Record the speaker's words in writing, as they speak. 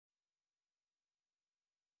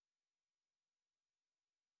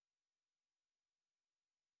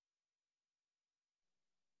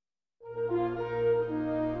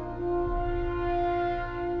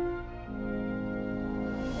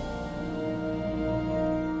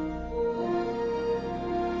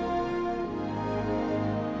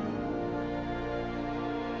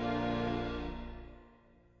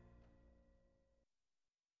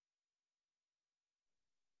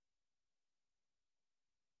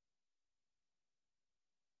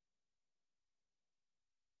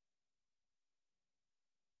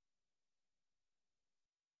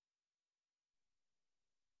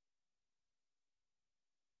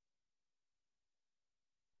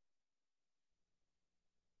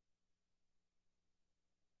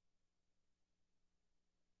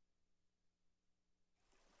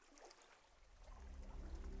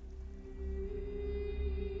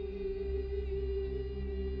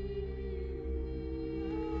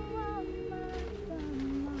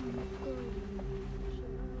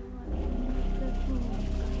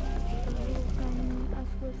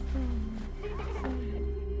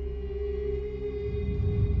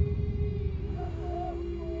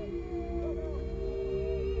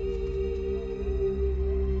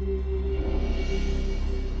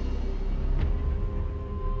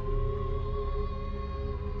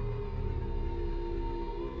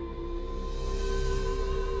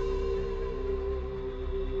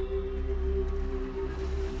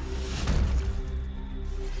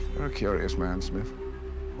curious man, Smith.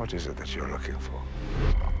 What is it that you're looking for?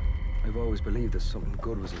 I've always believed that something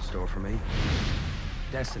good was in store for me.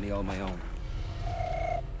 Destiny all my own.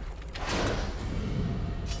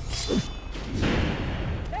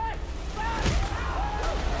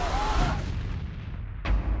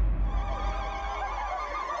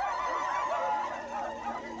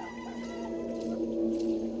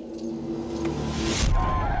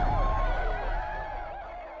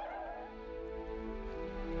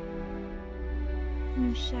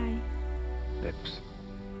 I'm shy. Lips.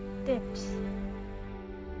 Dips.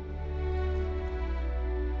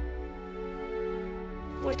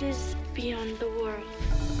 What is beyond the world?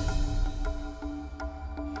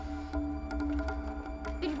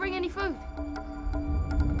 Did you bring any food?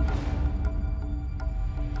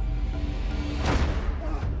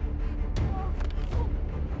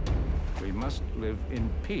 We must live in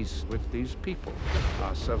peace with these people.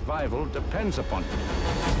 Our survival depends upon it.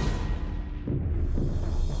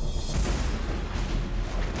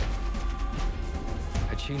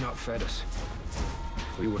 Had she not fed us,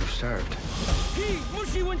 we would have starved.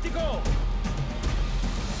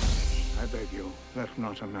 I beg you, let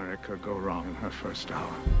not America go wrong in her first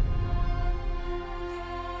hour.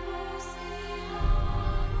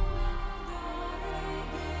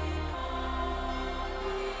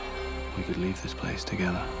 We could leave this place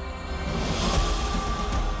together.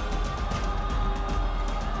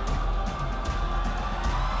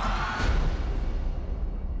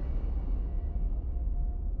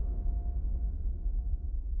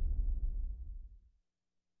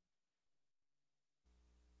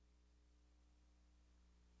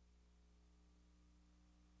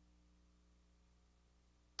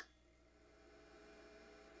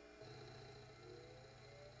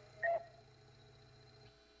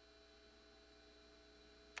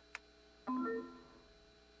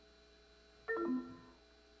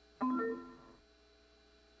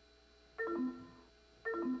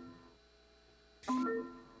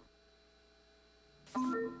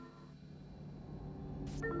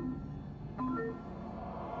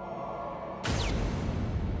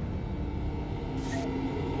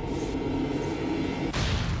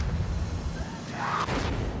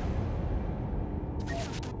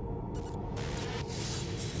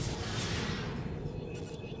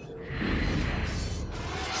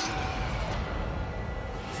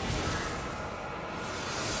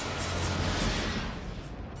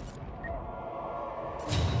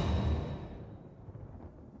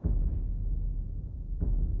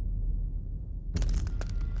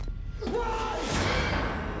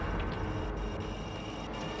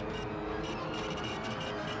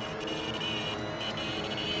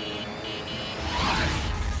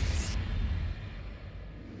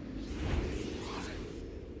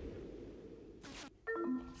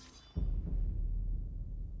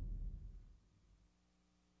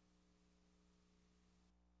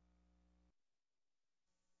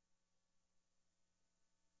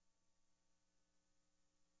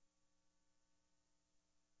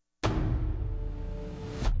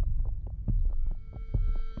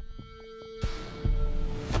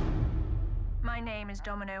 My name is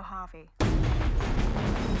Domino Harvey.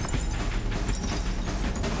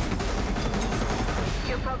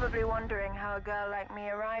 You're probably wondering how a girl like me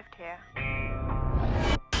arrived here.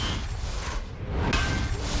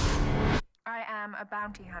 I am a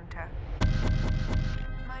bounty hunter.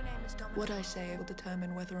 My name is Domino. What I say will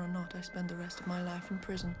determine whether or not I spend the rest of my life in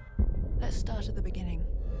prison. Let's start at the beginning.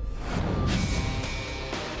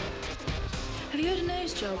 Have you had a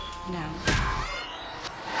nose job now?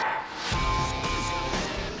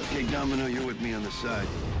 Okay, Domino, you're with me on the side.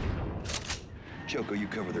 Choco, you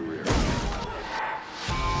cover the rear.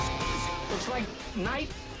 Looks like Night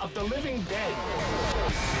of the Living Dead.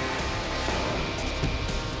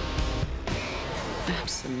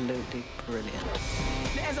 Absolutely brilliant.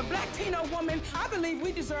 As a black Latino woman, I believe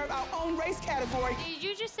we deserve our own race category. Did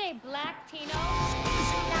you just say black Tino?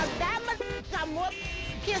 Now that much got more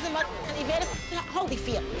kids than Yvette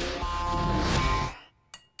Holyfield.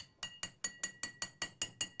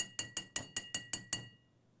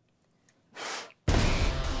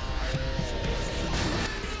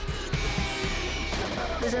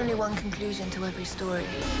 There's only one conclusion to every story.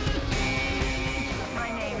 My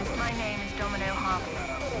name is Domino Harvey.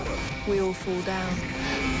 We all fall down.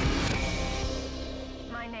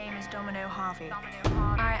 My name is Domino Harvey.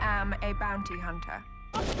 I am a bounty hunter.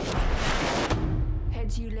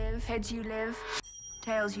 Heads you live,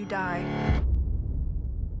 tails you die.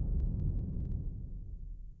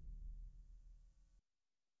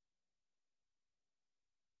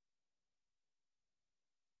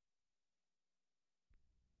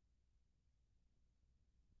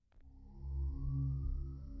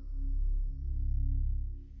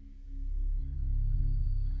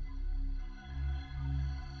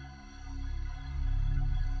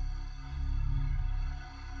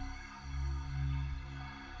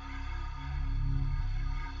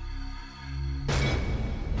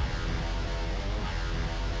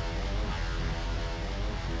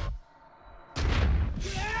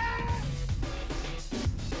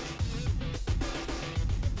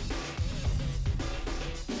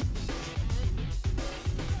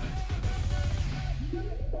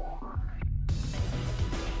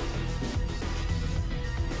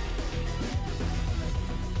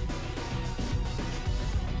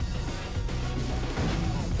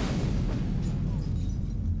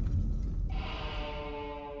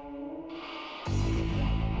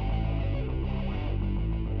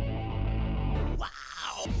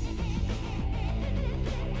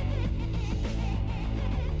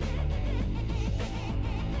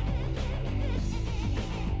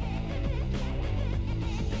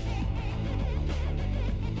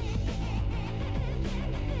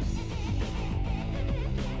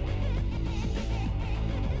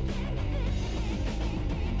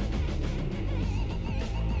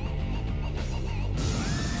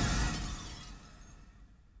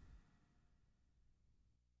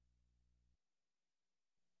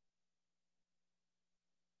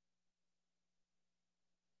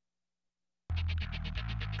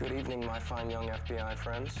 Good evening, my fine young FBI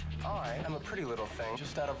friends. I am a pretty little thing,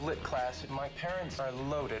 just out of lit class, and my parents are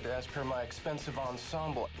loaded as per my expensive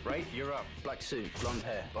ensemble. Right, you're up. Black suit, blonde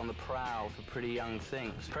hair, on the prowl for pretty young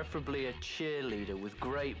things. Preferably a cheerleader with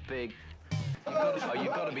great big... Oh, you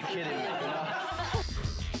gotta be kidding me, you know?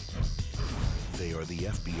 They are the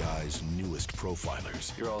FBI's newest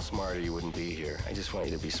profilers. You're all smarter, you wouldn't be here. I just want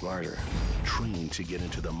you to be smarter. Trained to get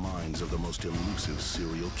into the minds of the most elusive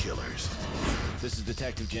serial killers. This is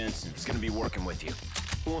Detective Jensen. He's gonna be working with you.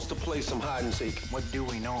 Who wants to play some hide and seek? What do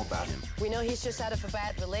we know about him? We know he's just out of a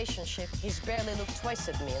bad relationship. He's barely looked twice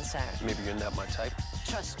at me and Sarah. Maybe you're not my type.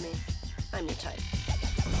 Trust me, I'm your type.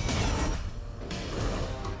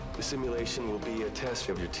 The simulation will be a test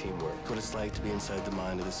of your teamwork. What it's like to be inside the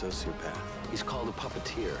mind of the sociopath. He's called a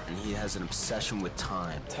puppeteer. And he has an obsession with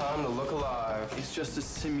time. Time to look alive. It's just a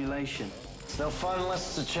simulation. It's no fun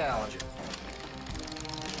unless it's a challenge.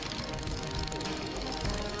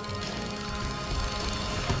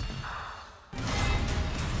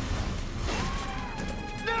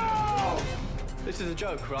 This is a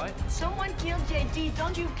joke, right? Someone killed JD,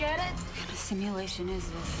 don't you get it? What kind of simulation is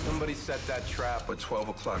this? Somebody set that trap at 12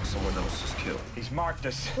 o'clock. Someone else is killed. He's marked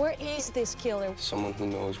us. Where is this killer? Someone who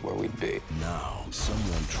knows where we'd be. Now,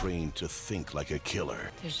 someone trained to think like a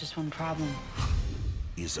killer There's just one problem.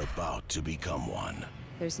 is about to become one.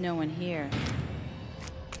 There's no one here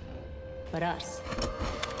but us.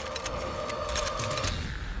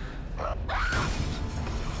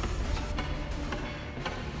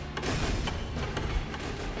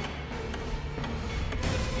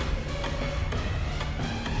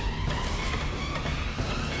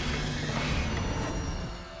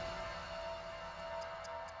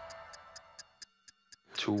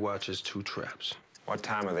 Two watches, two traps. What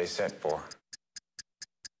time are they set for?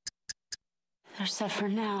 They're set for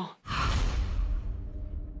now.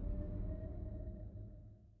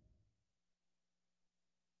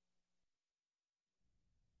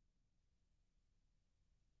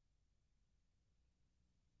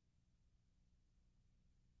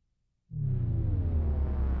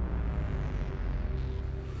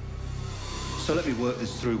 So let me work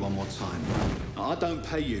this through one more time. I don't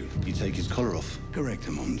pay you. You take his collar off. Correct,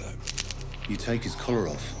 Mondo. You take his collar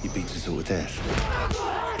off, he beats us all to death.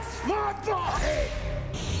 My body!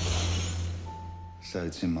 So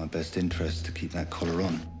it's in my best interest to keep that collar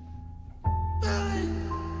on.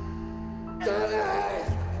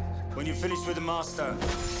 When you're finished with the master,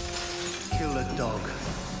 kill the dog.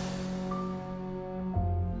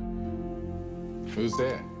 Who's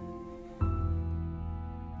there?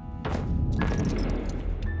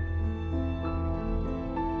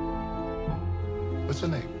 What's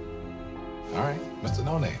your name? All right, Mr.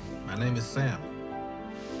 No Name. My name is Sam.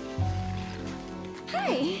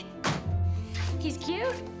 Hey! He's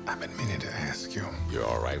cute. I've been meaning to ask you. You're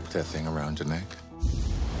all right with that thing around your neck?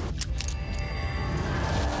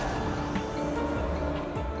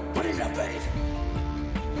 What is that, babe?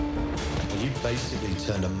 Well, you basically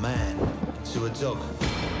turned a man into a dog.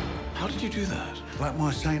 How did you do that? Like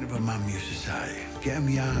my saint of a mum used to say, get 'em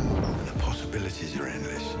young and the possibilities are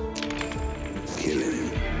endless. Kill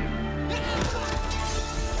him.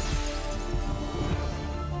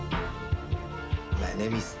 My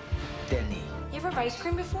name is Danny. You ever have ice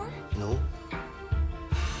cream before? No?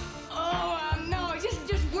 Oh, no,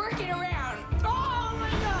 just working around. Oh, my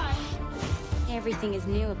gosh. Everything is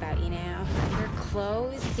new about you now. Your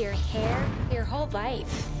clothes, your hair, your whole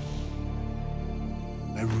life.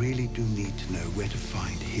 I really do need to know where to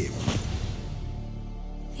find him.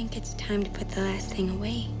 I think it's time to put the last thing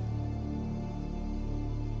away.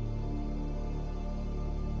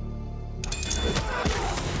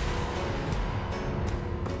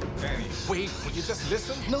 Danny, wait, will you just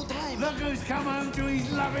listen? No time. Look who's come home to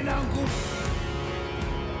his loving uncle.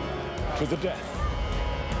 To the death.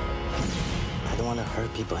 I don't want to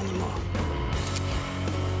hurt people anymore.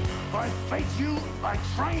 I fed you, I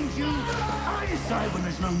trained you. I decide when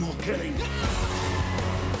there's no more killing.